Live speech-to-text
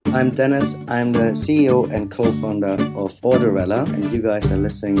I'm Dennis. I'm the CEO and co-founder of Orderella, and you guys are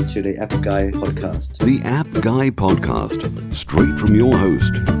listening to the App Guy podcast. The App Guy podcast, straight from your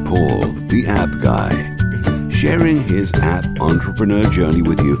host, Paul, the App Guy, sharing his app entrepreneur journey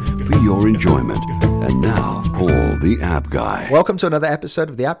with you for your enjoyment. And now, Paul, the App Guy. Welcome to another episode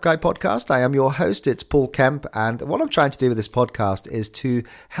of the App Guy podcast. I am your host, it's Paul Kemp, and what I'm trying to do with this podcast is to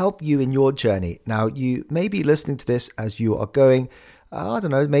help you in your journey. Now, you may be listening to this as you are going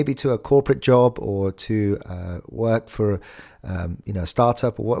maybe to a corporate job or to work for, a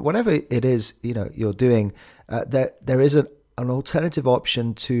startup or whatever it is, you're doing. There is an alternative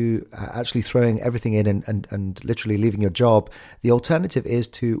option to actually throwing everything in and literally leaving your job. The alternative is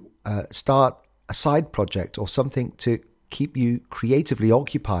to start a side project or something to keep you creatively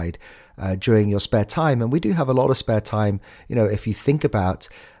occupied during your spare time. And we do have a lot of spare time, if you think about,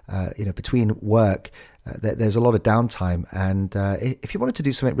 between work. There's a lot of downtime, and if you wanted to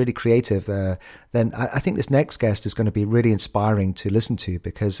do something really creative, then I think this next guest is going to be really inspiring to listen to,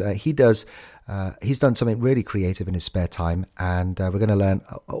 because he's done something really creative in his spare time, and we're going to learn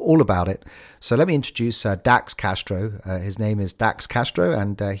all about it. So let me introduce Dax Castro. His name is Dax Castro,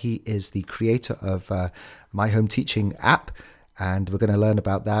 and he is the creator of My Home Teaching app, and we're going to learn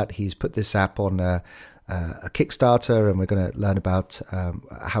about that. He's put this app on a Kickstarter, and we're going to learn about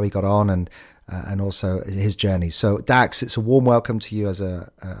how he got on and also his journey. So Dax, it's a warm welcome to you as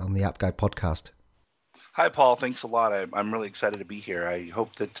on the App Guy podcast. Hi, Paul. Thanks a lot. I'm really excited to be here. I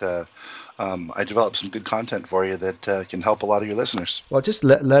hope that I develop some good content for you that can help a lot of your listeners. Well, just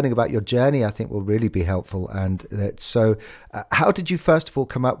learning about your journey, I think, will really be helpful. And so how did you first of all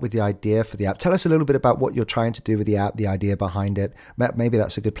come up with the idea for the app? Tell us a little bit about what you're trying to do with the app, the idea behind it. Maybe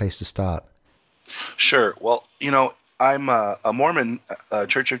that's a good place to start. Sure. Well, I'm a Mormon,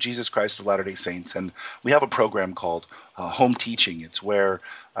 Church of Jesus Christ of Latter-day Saints, and we have a program called Home Teaching. It's where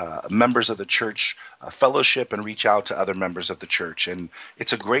members of the church fellowship and reach out to other members of the church. And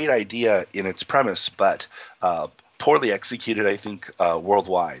it's a great idea in its premise, but poorly executed, I think,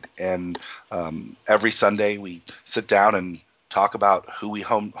 worldwide. And every Sunday we sit down and talk about who we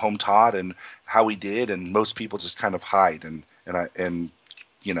home taught and how we did, and most people just kind of hide and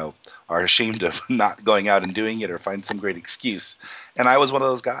are ashamed of not going out and doing it or find some great excuse. And I was one of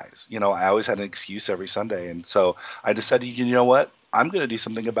those guys. I always had an excuse every Sunday. And so I decided, you know what? I'm going to do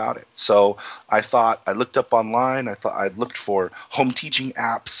something about it. So I looked up online. I looked for home teaching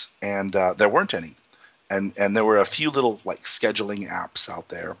apps, and there weren't any. And there were a few little scheduling apps out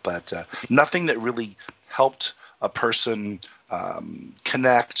there, but nothing that really helped a person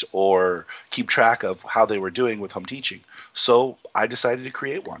connect or keep track of how they were doing with home teaching. So I decided to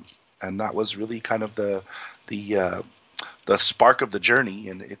create one, and that was really kind of the spark of the journey.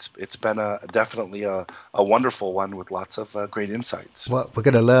 And it's been definitely a wonderful one with lots of great insights. Well, we're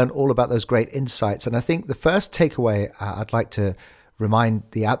going to learn all about those great insights, and I think the first takeaway I'd like to remind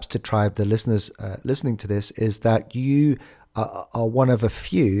the Appster Tribe, the listeners listening to this, is that you are one of a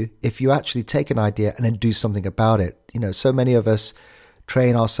few if you actually take an idea and then do something about it. So many of us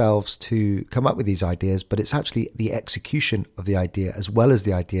train ourselves to come up with these ideas, but it's actually the execution of the idea as well as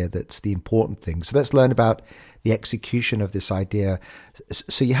the idea that's the important thing. So let's learn about the execution of this idea.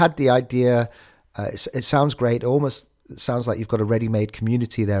 So you had the idea, it sounds great. It almost sounds like you've got a ready-made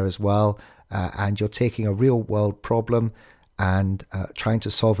community there as well, and you're taking a real-world problem and trying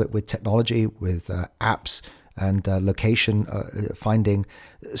to solve it with technology, with apps, and location finding.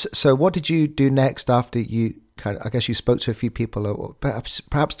 So what did you do next after you I guess you spoke to a few people, or perhaps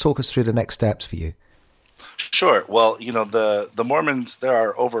talk us through the next steps for you? Sure. Well, the Mormons, there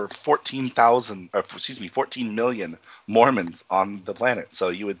are over 14 million Mormons on the planet. So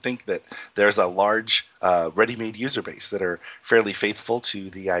you would think that there's a large ready-made user base that are fairly faithful to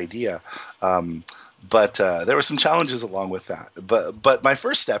the idea. But there were some challenges along with that. But my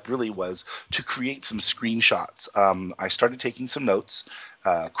first step really was to create some screenshots. I started taking some notes,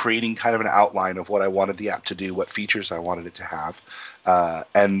 creating kind of an outline of what I wanted the app to do, what features I wanted it to have.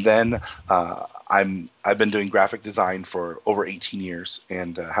 And then I've been doing graphic design for over 18 years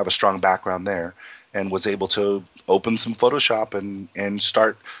and have a strong background there, and was able to open some Photoshop and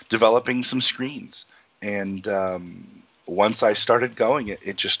start developing some screens. And once I started going,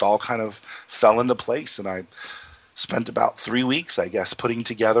 it just all kind of fell into place. And I spent about 3 weeks, I guess, putting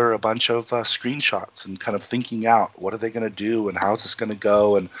together a bunch of screenshots and kind of thinking out what are they going to do and how's this going to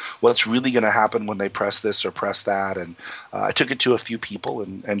go and what's really going to happen when they press this or press that. And I took it to a few people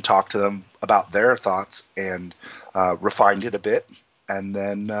and talked to them about their thoughts and refined it a bit. And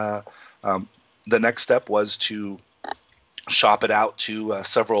then the next step was to shop it out to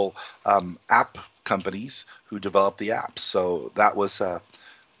several app companies who developed the apps. So that was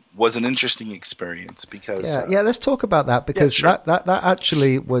was an interesting experience because let's talk about that, because sure. that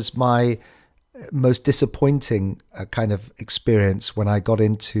actually was my most disappointing kind of experience when I got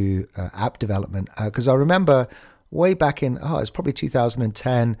into app development, because I remember way back in it's probably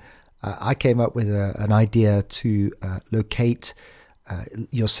 2010, I came up with an idea to locate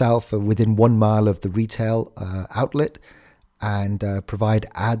yourself within 1 mile of the retail outlet and provide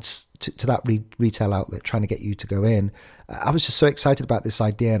ads to that retail outlet, trying to get you to go in. I was just so excited about this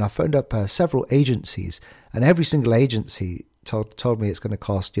idea, and I phoned up several agencies, and every single agency told me it's going to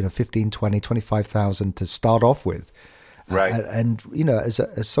cost 15, 20, 25,000 to start off with. Right. And as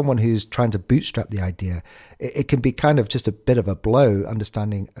someone who's trying to bootstrap the idea, it can be kind of just a bit of a blow,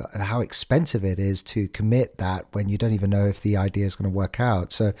 understanding how expensive it is to commit that when you don't even know if the idea is going to work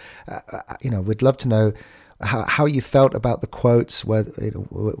out. So, we'd love to know how you felt about the quotes. Were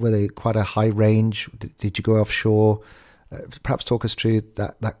they quite a high range? Did you go offshore? Perhaps talk us through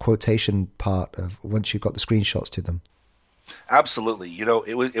that quotation part of once you've got the screenshots to them. Absolutely.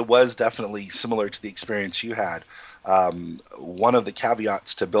 It was definitely similar to the experience you had. One of the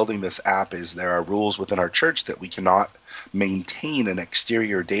caveats to building this app is there are rules within our church that we cannot maintain an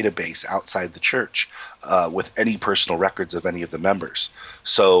exterior database outside the church with any personal records of any of the members.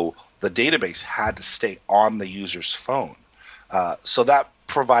 So the database had to stay on the user's phone. So that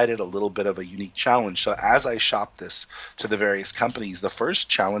provided a little bit of a unique challenge. So as I shopped this to the various companies, the first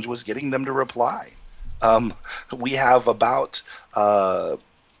challenge was getting them to reply. We have about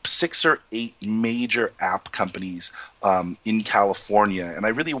 6 or 8 major app companies in California, and I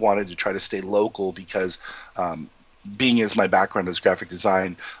really wanted to try to stay local because being as my background is graphic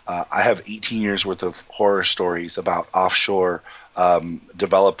design, I have 18 years worth of horror stories about offshore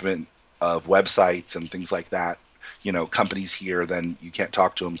development of websites and things like that. Companies here, then you can't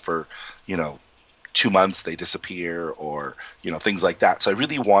talk to them for 2 months, they disappear, or things like that. So I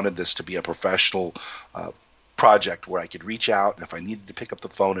really wanted this to be a professional project where I could reach out, and if I needed to pick up the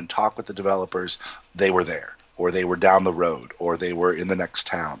phone and talk with the developers, they were there, or they were down the road, or they were in the next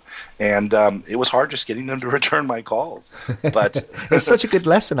town. And it was hard just getting them to return my calls. But it's such a good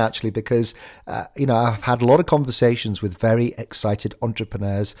lesson, actually, because I've had a lot of conversations with very excited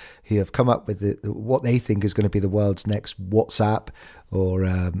entrepreneurs who have come up with what they think is going to be the world's next WhatsApp or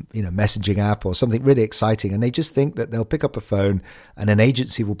messaging app or something really exciting, and they just think that they'll pick up a phone and an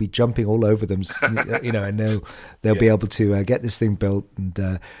agency will be jumping all over them, and they'll be able to get this thing built.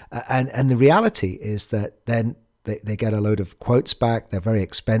 And the reality is that then they get a load of quotes back. They're very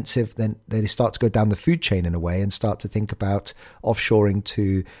expensive. Then they start to go down the food chain in a way and start to think about offshoring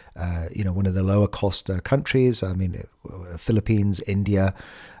to one of the lower cost countries. I mean, Philippines, India,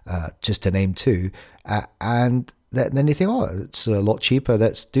 just to name two, and then you think, it's a lot cheaper.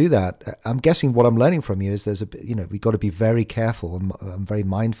 Let's do that. I'm guessing what I'm learning from you is we've got to be very careful and very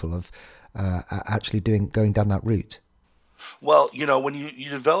mindful of actually going down that route. Well, when you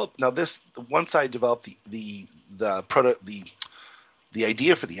develop, now once I developed the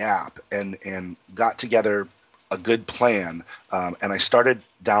idea for the app and got together a good plan, and I started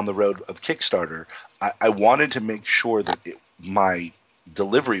down the road of Kickstarter, I wanted to make sure that my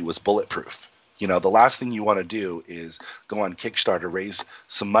delivery was bulletproof. The last thing you want to do is go on Kickstarter, raise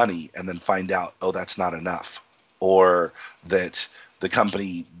some money, and then find out, that's not enough, or that the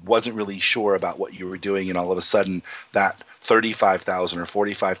company wasn't really sure about what you were doing, and all of a sudden that $35,000 or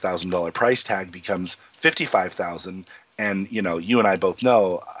 $45,000 price tag becomes $55,000. And you and I both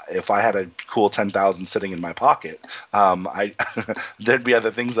know if I had a cool $10,000 sitting in my pocket, there'd be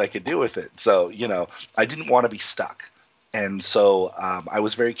other things I could do with it. So I didn't want to be stuck. And so I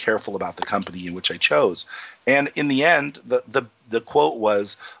was very careful about the company in which I chose. And in the end, the quote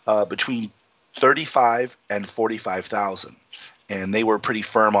was between $35,000 and $45,000. And they were pretty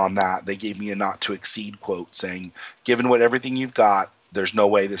firm on that. They gave me a not to exceed quote saying, given everything you've got, there's no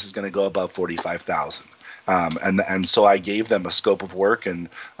way this is going to go above $45,000. And so I gave them a scope of work and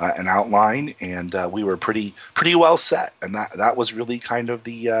an outline, and we were pretty well set. And that was really kind of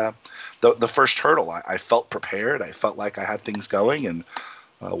the first hurdle. I felt prepared. I felt like I had things going. And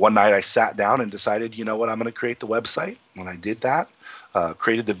one night I sat down and decided, I'm going to create the website. When I did that,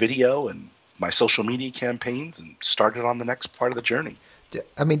 created the video and my social media campaigns, and started on the next part of the journey.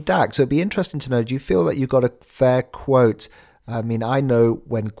 I mean, Dax, it'd be interesting to know, do you feel that you got a fair quote? I mean, I know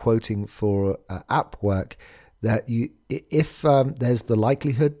when quoting for app work that if there's the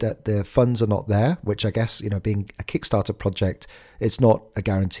likelihood that the funds are not there, which I guess, being a Kickstarter project, it's not a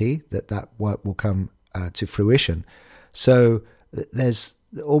guarantee that work will come to fruition. So there's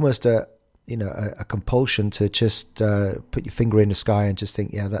almost a compulsion to just put your finger in the sky and just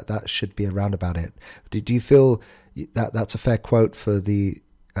think, that should be around about it. Do you feel that that's a fair quote for the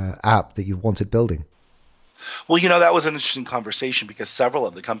app that you wanted building? Well, that was an interesting conversation because several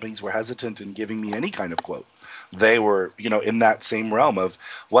of the companies were hesitant in giving me any kind of quote. They were, in that same realm of,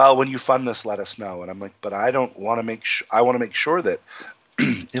 well, when you fund this, let us know. And I'm like, but I don't want to I want to make sure that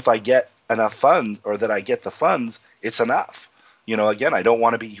if I get enough funds or that I get the funds, it's enough. Again, I don't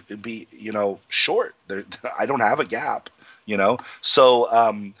want to be short. I don't have a gap,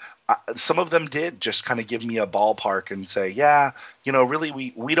 So some of them did just kind of give me a ballpark and say, yeah,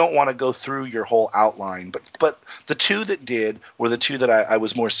 really, we don't want to go through your whole outline. But the two that did were the two that I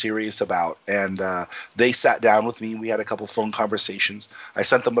was more serious about. And they sat down with me. We had a couple phone conversations. I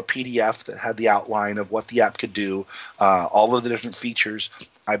sent them a PDF that had the outline of what the app could do, all of the different features.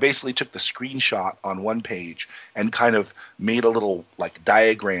 I basically took the screenshot on one page and kind of made a little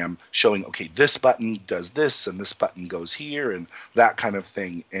diagram showing, okay, this button does this and this button goes here and that kind of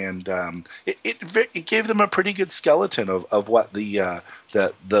thing. And it gave them a pretty good skeleton of what the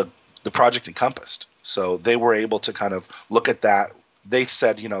project encompassed. So they were able to kind of look at that. They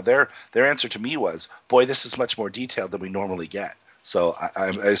said, their answer to me was, boy, this is much more detailed than we normally get. So I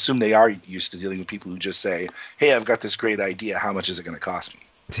assume they are used to dealing with people who just say, hey, I've got this great idea. How much is it going to cost me?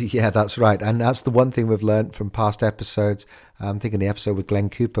 Yeah, that's right. And that's the one thing we've learned from past episodes. I'm thinking the episode with Glenn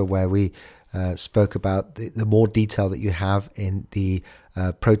Cooper where we spoke about the more detail that you have in the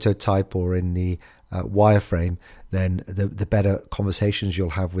prototype or in the wireframe, then the better conversations you'll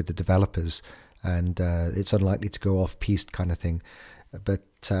have with the developers. And it's unlikely to go off-piste kind of thing. But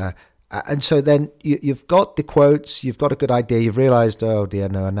and so then you've got the quotes, you've got a good idea, you've realized, oh dear,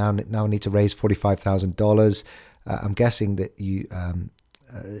 no, now I need to raise $45,000. I'm guessing that you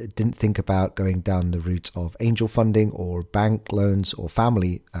didn't think about going down the route of angel funding or bank loans or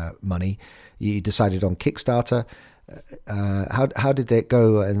family money. You decided on Kickstarter. How did it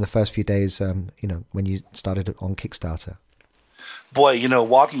go in the first few days, when you started on Kickstarter? Boy,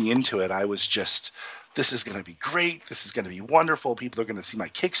 walking into it, I was just, this is going to be great. This is going to be wonderful. People are going to see my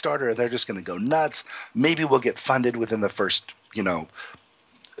Kickstarter. They're just going to go nuts. Maybe we'll get funded within the first, 10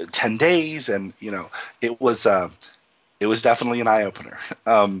 days. And, it was definitely an eye-opener.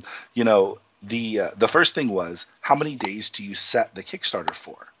 The first thing was, how many days do you set the Kickstarter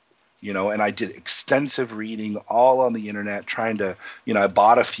for? And I did extensive reading all on the internet trying to, I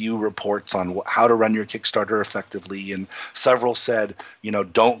bought a few reports on how to run your Kickstarter effectively. And several said,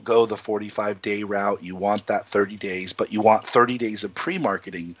 don't go the 45-day route. You want that 30 days, but you want 30 days of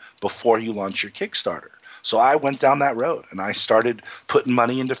pre-marketing before you launch your Kickstarter. So I went down that road and I started putting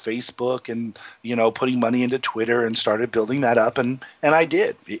money into Facebook and, putting money into Twitter and started building that up. And I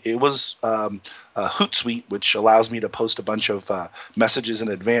did. It was Hootsuite, which allows me to post a bunch of messages in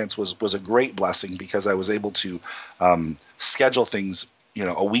advance, was a great blessing because I was able to schedule things,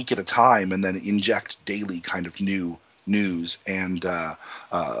 a week at a time and then inject daily kind of new news. And but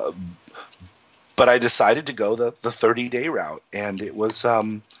I decided to go the 30-day route, and it was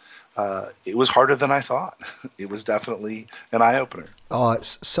harder than I thought. It was definitely an eye-opener. Oh,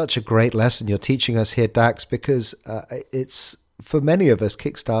 it's such a great lesson you're teaching us here, Dax, because it's, for many of us,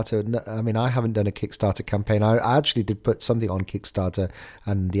 Kickstarter, I mean, I haven't done a Kickstarter campaign. I actually did put something on Kickstarter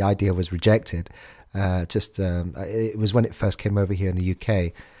and the idea was rejected. It was when it first came over here in the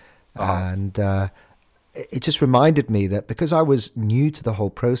UK. And it just reminded me that because I was new to the whole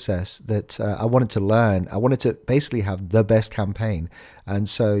process, that I wanted to learn. I wanted to basically have the best campaign. And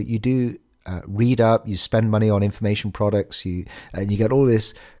so you do read up, you spend money on information products, and you get all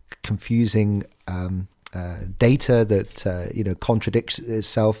this confusing data that contradicts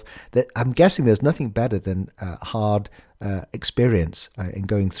itself. That I'm guessing there's nothing better than hard experience in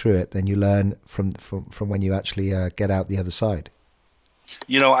going through it, and you learn from when you actually get out the other side.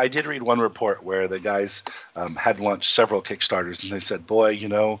 I did read one report where the guys had launched several Kickstarters, and they said, boy,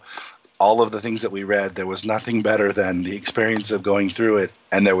 all of the things that we read, there was nothing better than the experience of going through it,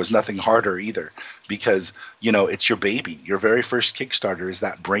 and there was nothing harder either, because, it's your baby. Your very first Kickstarter is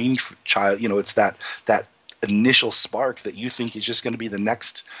that brainchild, it's that initial spark that you think is just going to be the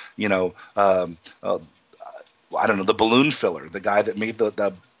next, I don't know, the balloon filler, the guy that made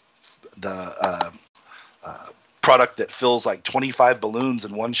the product that fills like 25 balloons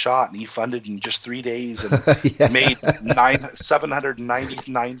in one shot, and he funded in just 3 days and made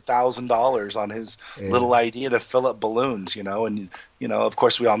 $799,000 on his little idea to fill up balloons, and of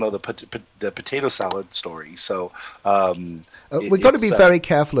course, we all know the potato salad story. So we've got to be very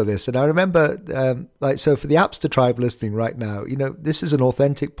careful of this. And I remember, so for the Appster tribe listening right now, this is an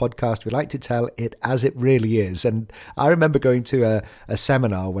authentic podcast. We like to tell it as it really is. And I remember going to a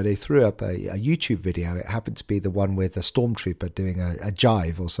seminar where they threw up a YouTube video. It happened to be the one with a stormtrooper doing a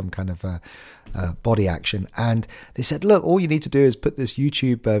jive or some kind of body action. And they said, look, all you need to do is put this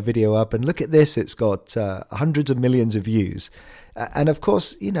YouTube video up and look at this. It's got hundreds of millions of views. And of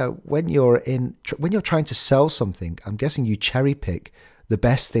course, when you're trying to sell something, I'm guessing you cherry pick the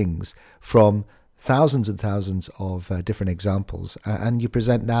best things from thousands and thousands of different examples, and you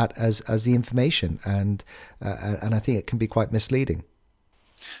present that as the information. And I think it can be quite misleading.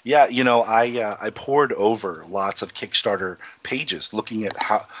 Yeah, I pored over lots of Kickstarter pages looking at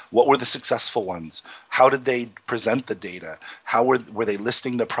what were the successful ones? How did they present the data? How were they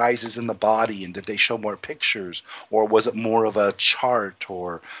listing the prizes in the body, and did they show more pictures, or was it more of a chart?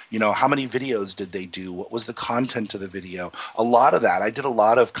 Or, how many videos did they do? What was the content of the video? A lot of that. I did a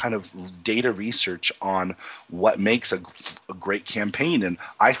lot of kind of data research on what makes a great campaign, and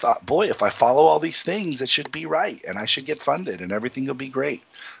I thought, boy, if I follow all these things, it should be right, and I should get funded, and everything will be great.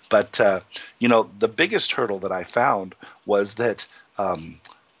 But, the biggest hurdle that I found was that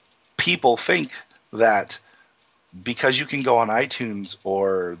people think that because you can go on iTunes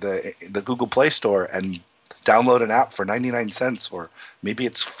or the Google Play Store and download an app for 99 cents, or maybe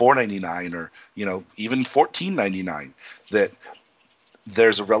it's $4.99, or, even $14.99, that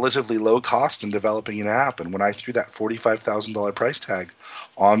there's a relatively low cost in developing an app. And when I threw that $45,000 price tag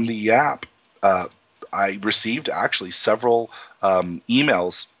on the app, I received actually several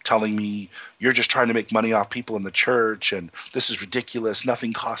emails telling me, you're just trying to make money off people in the church, and this is ridiculous.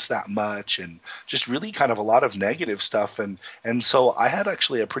 Nothing costs that much, and just really kind of a lot of negative stuff. And so I had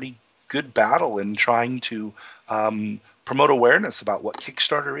actually a pretty good battle in trying to promote awareness about what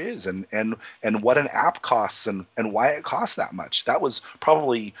Kickstarter is and what an app costs and why it costs that much. That was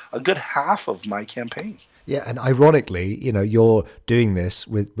probably a good half of my campaign. Yeah, and ironically, you're doing this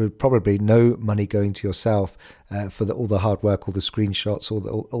with probably no money going to yourself for all the hard work, all the screenshots,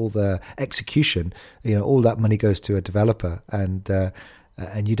 all the execution. All that money goes to a developer, and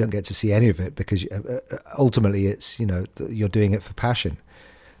you don't get to see any of it because ultimately it's you're doing it for passion.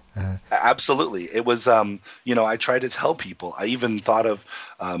 Absolutely, it was. I tried to tell people. I even thought of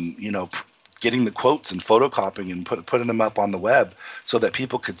getting the quotes and photocopying and putting them up on the web so that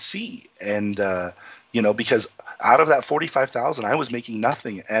people could see. And because out of that 45,000, I was making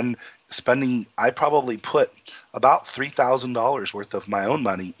nothing and spending. I probably put about $3,000 worth of my own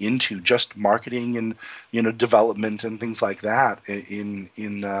money into just marketing and development and things like that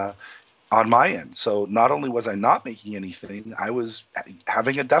on my end. So not only was I not making anything, I was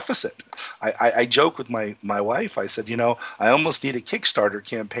having a deficit. I joke with my wife. I said, I almost need a Kickstarter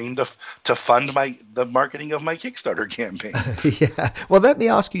campaign to fund the marketing of my Kickstarter campaign. Yeah. Well, let me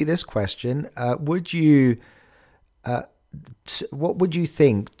ask you this question: what would you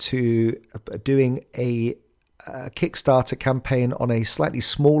think to doing a Kickstarter campaign on a slightly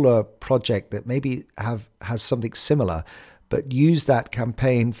smaller project that maybe has something similar, but use that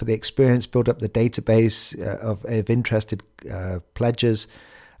campaign for the experience, build up the database of interested pledges,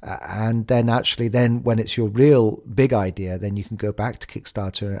 and then when it's your real big idea, then you can go back to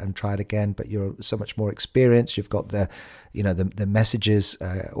Kickstarter and try it again. But you're so much more experienced. You've got the messages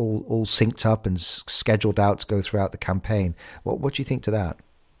all synced up and scheduled out to go throughout the campaign. What do you think to that?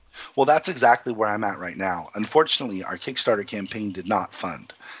 Well, that's exactly where I'm at right now. Unfortunately, our Kickstarter campaign did not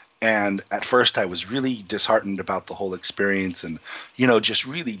fund. And at first I was really disheartened about the whole experience and, just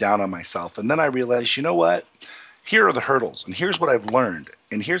really down on myself. And then I realized, you know what? Here are the hurdles, and here's what I've learned,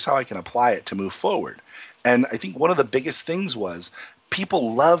 and here's how I can apply it to move forward. And I think one of the biggest things was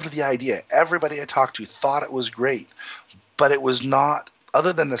people loved the idea. Everybody I talked to thought it was great, but it was not,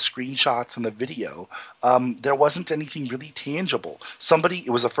 other than the screenshots and the video, there wasn't anything really tangible.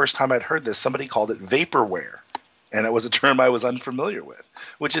 It was the first time I'd heard this, somebody called it vaporware. And it was a term I was unfamiliar with,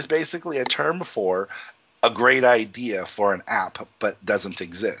 which is basically a term for a great idea for an app, but doesn't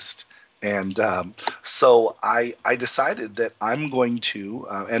exist. And so I decided that I'm going to,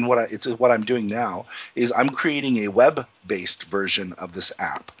 and what I'm doing now is I'm creating a web-based version of this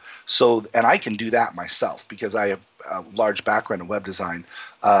app. So, and I can do that myself because I have a large background in web design.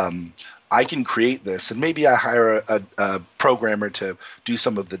 I can create this, and maybe I hire a programmer to do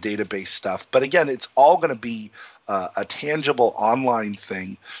some of the database stuff. But again, it's all going to be a tangible online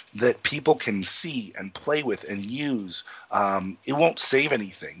thing that people can see and play with and use. It won't save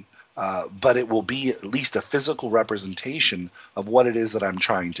anything. but it will be at least a physical representation of what it is that I'm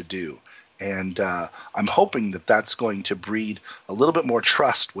trying to do. And I'm hoping that that's going to breed a little bit more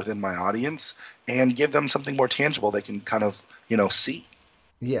trust within my audience and give them something more tangible they can kind of, see.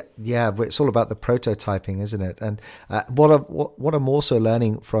 Yeah, but it's all about the prototyping, isn't it? And what I'm also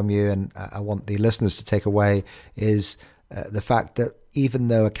learning from you, and I want the listeners to take away, is the fact that even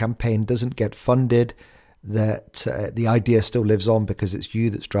though a campaign doesn't get funded, that the idea still lives on because it's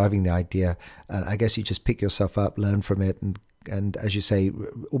you that's driving the idea. And I guess you just pick yourself up, learn from it, and as you say,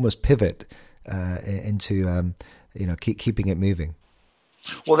 almost pivot into keeping it moving.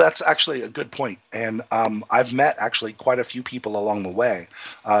 Well, that's actually a good point. And I've met actually quite a few people along the way.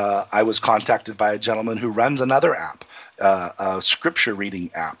 I was contacted by a gentleman who runs another app, a scripture reading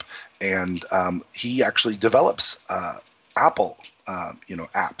app. And he actually develops Apple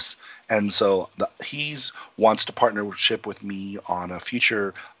apps. And so he's wants to partnership with me on a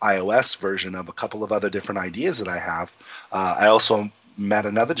future iOS version of a couple of other different ideas that I have. I also met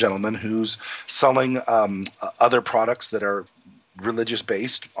another gentleman who's selling other products that are religious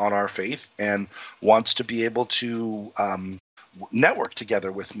based on our faith and wants to be able to network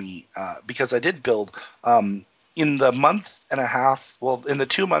together with me because I did build in the month and a half, in the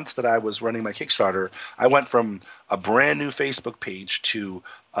 2 months that I was running my Kickstarter, I went from a brand new Facebook page to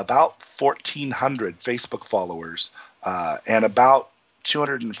about 1,400 Facebook followers and about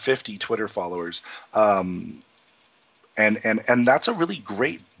 250 Twitter followers. And that's a really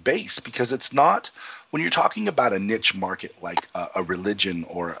great base because it's not, when you're talking about a niche market like a religion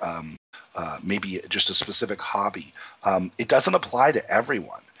or maybe just a specific hobby, it doesn't apply to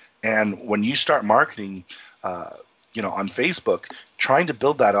everyone. And when you start marketing, on Facebook, trying to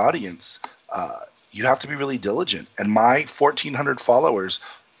build that audience, you have to be really diligent. And my 1,400 followers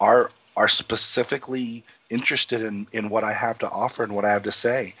are specifically interested in what I have to offer and what I have to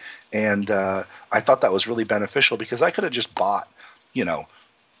say. And I thought that was really beneficial because I could have just bought,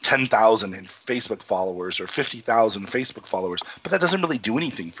 10,000 in Facebook followers or 50,000 Facebook followers, but that doesn't really do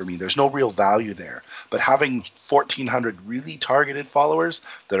anything for me. There's no real value there. But having 1,400 really targeted followers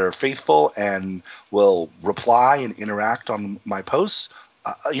that are faithful and will reply and interact on my posts,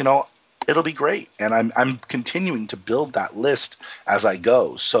 it'll be great. And I'm continuing to build that list as I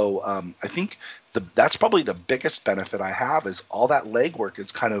go. So I think that's probably the biggest benefit I have is all that legwork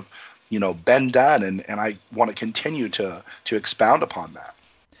is kind of, been done. And I want to continue to expound upon that.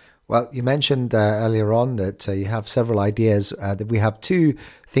 Well, you mentioned earlier on that you have several ideas, that we have two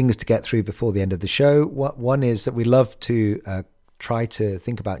things to get through before the end of the show. One is that we love to try to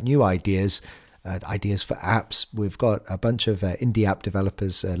think about new ideas for apps. We've got a bunch of indie app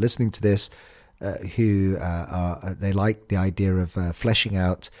developers listening to this who they like the idea of fleshing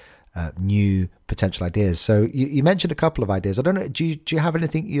out new potential ideas. So you mentioned a couple of ideas. I don't know, do you have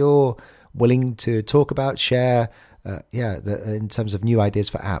anything you're willing to talk about, share? In terms of new ideas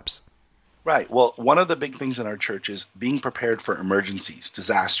for apps. Right. Well, one of the big things in our church is being prepared for emergencies,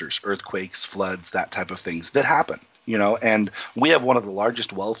 disasters, earthquakes, floods, that type of things that happen, and we have one of the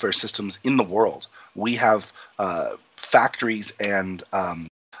largest welfare systems in the world. We have factories and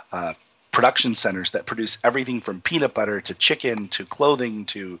production centers that produce everything from peanut butter to chicken to clothing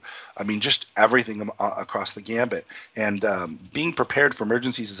to, just everything across the gambit. And being prepared for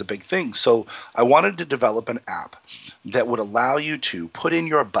emergencies is a big thing. So I wanted to develop an app that would allow you to put in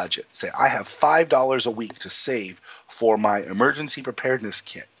your budget. Say, I have $5 a week to save for my emergency preparedness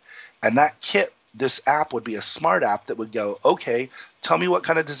kit. And that kit, this app would be a smart app that would go, okay, tell me what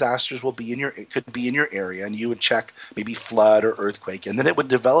kind of disasters could be in your area, and you would check maybe flood or earthquake, and then it would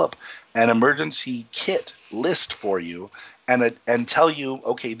develop an emergency kit list for you and tell you,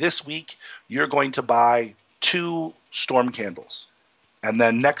 okay, this week you're going to buy 2 storm candles. And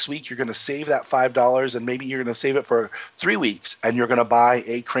then next week you're going to save that $5 and maybe you're going to save it for 3 weeks and you're going to buy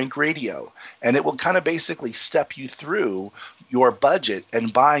a crank radio. And it will kind of basically step you through your budget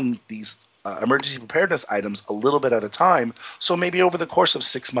and buying these emergency preparedness items a little bit at a time. So maybe over the course of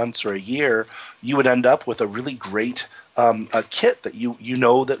 6 months or a year, you would end up with a really great a kit that you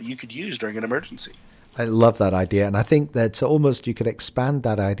that you could use during an emergency. I love that idea. And I think that almost you could expand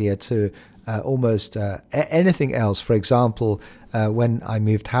that idea to almost anything else. For example, when I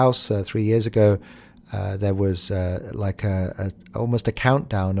moved house 3 years ago, there was like almost a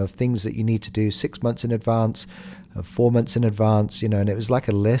countdown of things that you need to do 6 months in advance, 4 months in advance, and it was like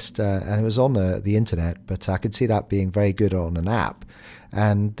a list and it was on the internet, but I could see that being very good on an app.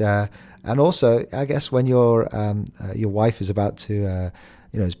 And also, I guess when your wife is about to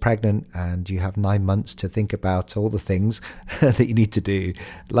is pregnant and you have 9 months to think about all the things that you need to do,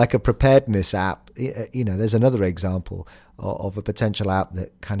 like a preparedness app, there's another example of a potential app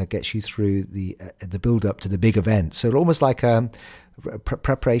that kind of gets you through the build up to the big event. So almost like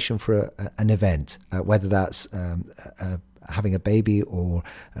preparation for an event, whether that's having a baby or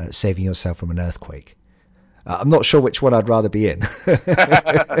saving yourself from an earthquake. I'm not sure which one I'd rather be in.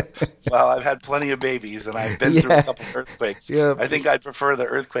 Well, I've had plenty of babies, and I've been through a couple of earthquakes. Yeah. I think I'd prefer the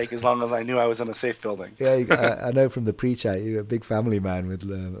earthquake as long as I knew I was in a safe building. Yeah, I know from the pre-chat you're a big family man with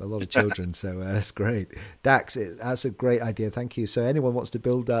a lot of children, so that's great. Dax, that's a great idea. Thank you. So anyone wants to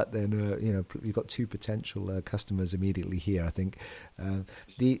build that, then you've got two potential customers immediately here. I think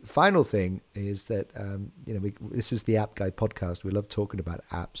the final thing is that this is the App Guy podcast. We love talking about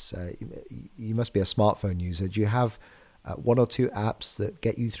apps. You must be a smartphone user. Do you have one or two apps that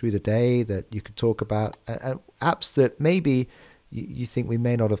get you through the day that you could talk about? Apps that maybe you think we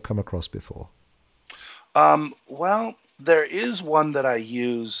may not have come across before? Well, there is one that I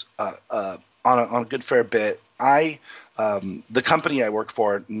use on a good fair bit. The company I work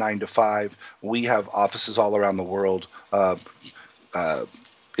for, 9 to 5, we have offices all around the world.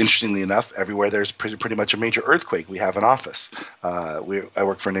 Interestingly enough, everywhere there's pretty much a major earthquake, we have an office. I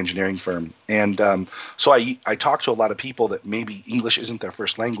work for an engineering firm. And so I talk to a lot of people that maybe English isn't their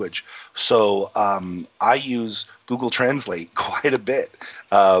first language. So I use Google Translate quite a bit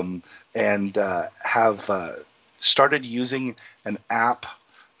and have started using an app.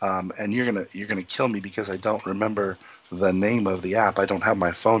 And you're gonna kill me because I don't remember the name of the app. I don't have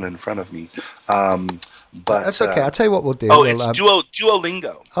my phone in front of me. But that's okay. I'll tell you what we'll do. It's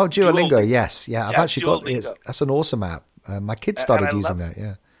Duolingo. Oh, Duolingo. Yes. Yeah. I've actually Duolingo. got it. That's an awesome app. My kids started using that.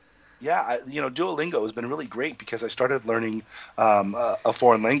 Yeah. Yeah. Duolingo has been really great because I started learning a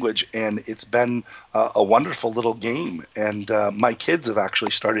foreign language, and it's been a wonderful little game. And my kids have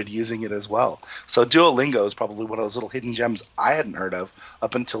actually started using it as well. So Duolingo is probably one of those little hidden gems I hadn't heard of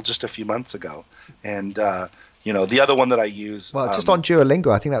up until just a few months ago. And the other one that I use. Well, just on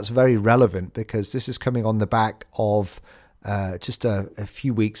Duolingo, I think that's very relevant because this is coming on the back of just a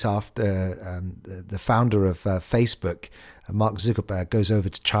few weeks after the founder of Facebook, Mark Zuckerberg, goes over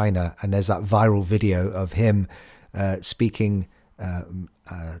to China, and there's that viral video of him speaking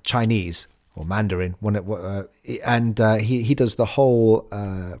Chinese or Mandarin, and he does the whole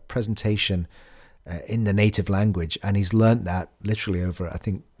presentation in the native language, and he's learnt that literally over, I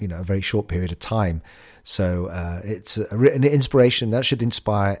think, a very short period of time. So it's an inspiration that should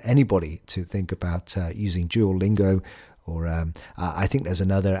inspire anybody to think about using Duolingo. Or I think there's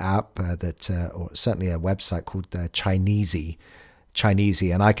another app or certainly a website called Chinesey,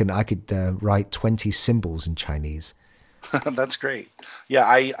 and I could write 20 symbols in Chinese. That's great. Yeah,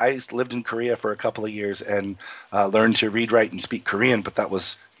 I lived in Korea for a couple of years and learned to read, write, and speak Korean, but that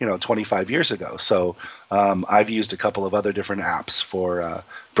was 25 years ago. So I've used a couple of other different apps for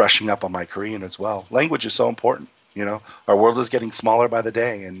brushing up on my Korean as well. Language is so important. Our world is getting smaller by the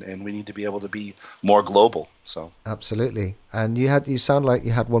day, and we need to be able to be more global. So absolutely. And you sound like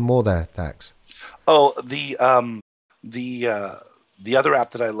you had one more there, Dax. Oh, the other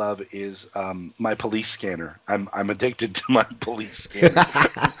app that I love is my police scanner. I'm addicted to my police scanner.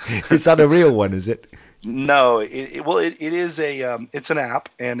 Is that a real one? Is it? No, it is it's an app,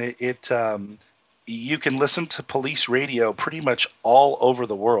 and you can listen to police radio pretty much all over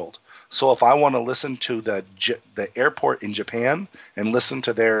the world. So if I want to listen to the airport in Japan and listen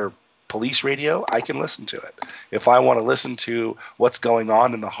to their police radio, I can listen to it. If I want to listen to what's going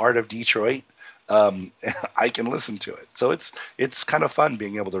on in the heart of Detroit, I can listen to it. So it's kind of fun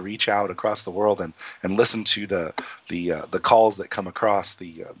being able to reach out across the world and listen to the calls that come across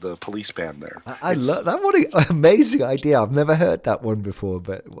the police band there. I love that. What an amazing idea! I've never heard that one before,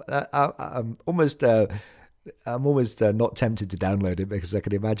 but I'm almost not tempted to download it because I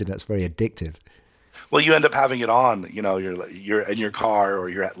can imagine that's very addictive. Well, you end up having it on, you're in your car or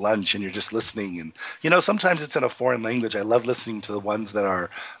you're at lunch and you're just listening. And, sometimes it's in a foreign language. I love listening to the ones that are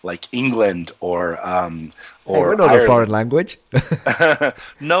like England or we're not Ireland. A foreign language.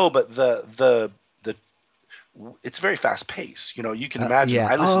 No, but it's very fast paced. You can imagine. Yeah.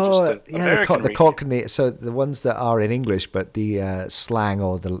 I listen to the American the Cockney. So the ones that are in English, but the slang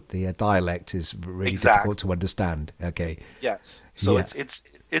or the dialect is really difficult to understand. Okay. Yes. So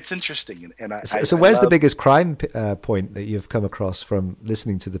it's interesting, and so where's the biggest crime point that you've come across from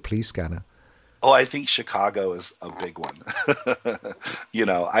listening to the police scanner? Oh, I think Chicago is a big one.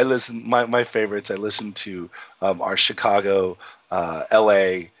 I listen. My favorites. I listen to are Chicago,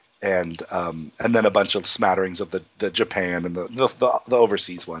 L.A. And then a bunch of smatterings of the Japan and the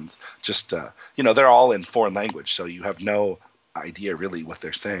overseas ones. Just they're all in foreign language, so you have no idea really what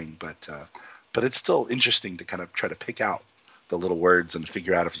they're saying. But it's still interesting to kind of try to pick out the little words and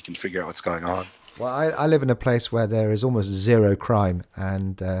figure out if you can figure out what's going on. Well, I live in a place where there is almost zero crime,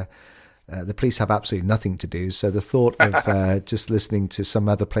 and the police have absolutely nothing to do. So the thought of just listening to some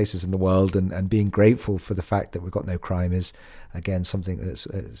other places in the world and being grateful for the fact that we've got no crime is, again, something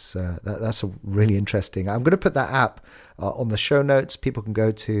that's a really interesting. I'm going to put that app on the show notes. People can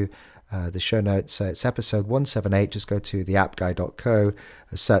go to the show notes. It's episode 178. Just go to theappguy.co,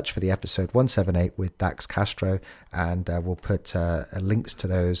 search for the episode 178 with Dax Castro, and we'll put links to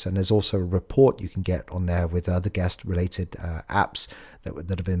those. And there's also a report you can get on there with other guest-related apps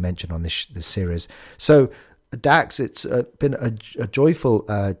that have been mentioned on this series. So, Dax, it's been a joyful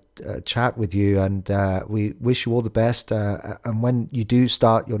chat with you, and we wish you all the best. And when you do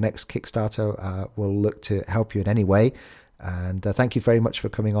start your next Kickstarter, we'll look to help you in any way. And thank you very much for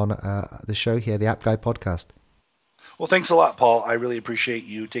coming on the show here, the App Guy podcast. Well, thanks a lot, Paul. I really appreciate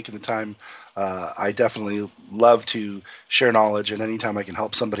you taking the time. I definitely love to share knowledge, and anytime I can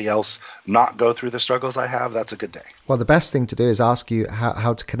help somebody else not go through the struggles I have, that's a good day. Well, the best thing to do is ask you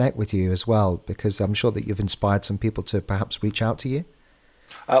how to connect with you as well, because I'm sure that you've inspired some people to perhaps reach out to you.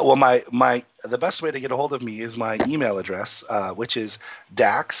 Well, the best way to get a hold of me is my email address, which is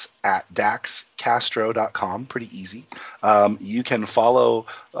dax@daxcastro.com. Pretty easy. You can follow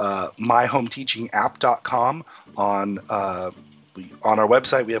myhometeachingapp.com on our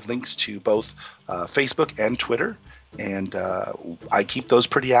website. We have links to both Facebook and Twitter, and I keep those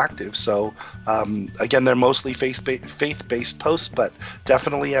pretty active. So again, they're mostly faith-based posts, but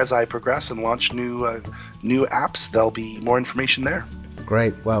definitely as I progress and launch new apps, there'll be more information there.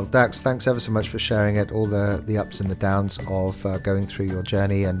 Great. Well, Dax, thanks ever so much for sharing it, all the ups and the downs of going through your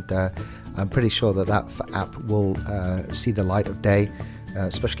journey. And I'm pretty sure that app will see the light of day,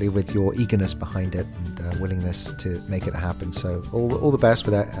 especially with your eagerness behind it and willingness to make it happen. So all the best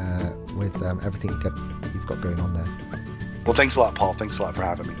with everything you've got going on there. Well, thanks a lot, Paul. Thanks a lot for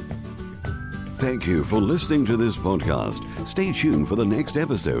having me. Thank you for listening to this podcast. Stay tuned for the next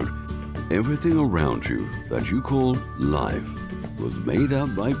episode. Everything around you that you call life was made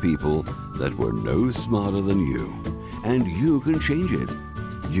up by people that were no smarter than you. And you can change it.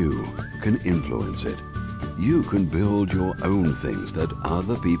 You can influence it. You can build your own things that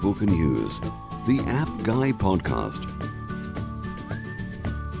other people can use. The App Guy Podcast